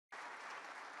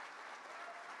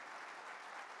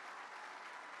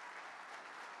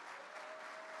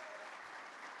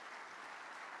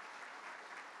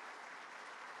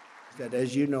That,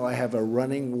 as you know, I have a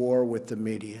running war with the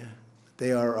media.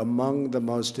 They are among the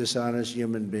most dishonest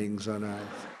human beings on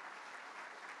earth.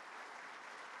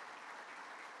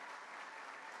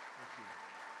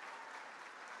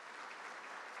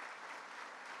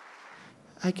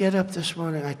 I get up this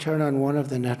morning, I turn on one of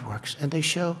the networks, and they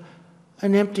show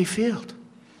an empty field.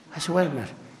 I said, wait a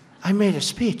minute, I made a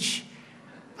speech.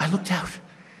 I looked out.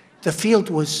 The field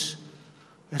was,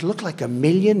 it looked like 1.5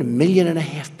 million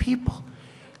people.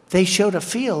 They showed a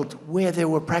field where there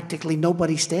were practically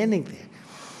nobody standing there.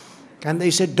 And they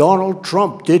said, Donald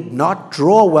Trump did not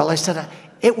draw well. I said,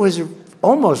 it was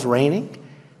almost raining.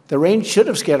 The rain should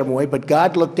have scared him away, but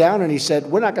God looked down and he said,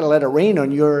 we're not going to let it rain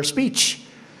on your speech.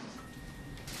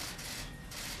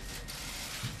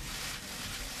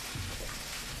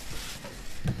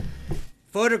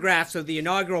 Photographs of the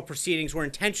inaugural proceedings were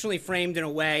intentionally framed in a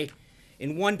way,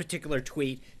 in one particular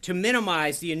tweet, to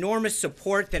minimize the enormous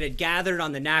support that had gathered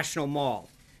on the National Mall.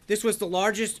 This was the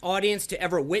largest audience to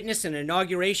ever witness an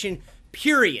inauguration,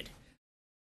 period.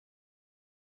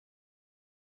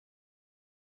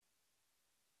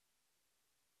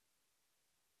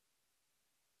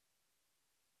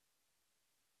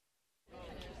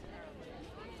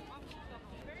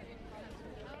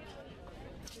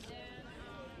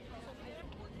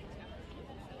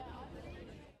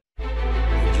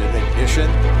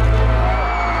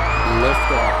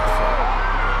 Lift off.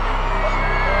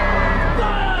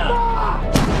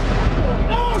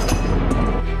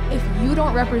 If you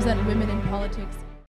don't represent women in politics,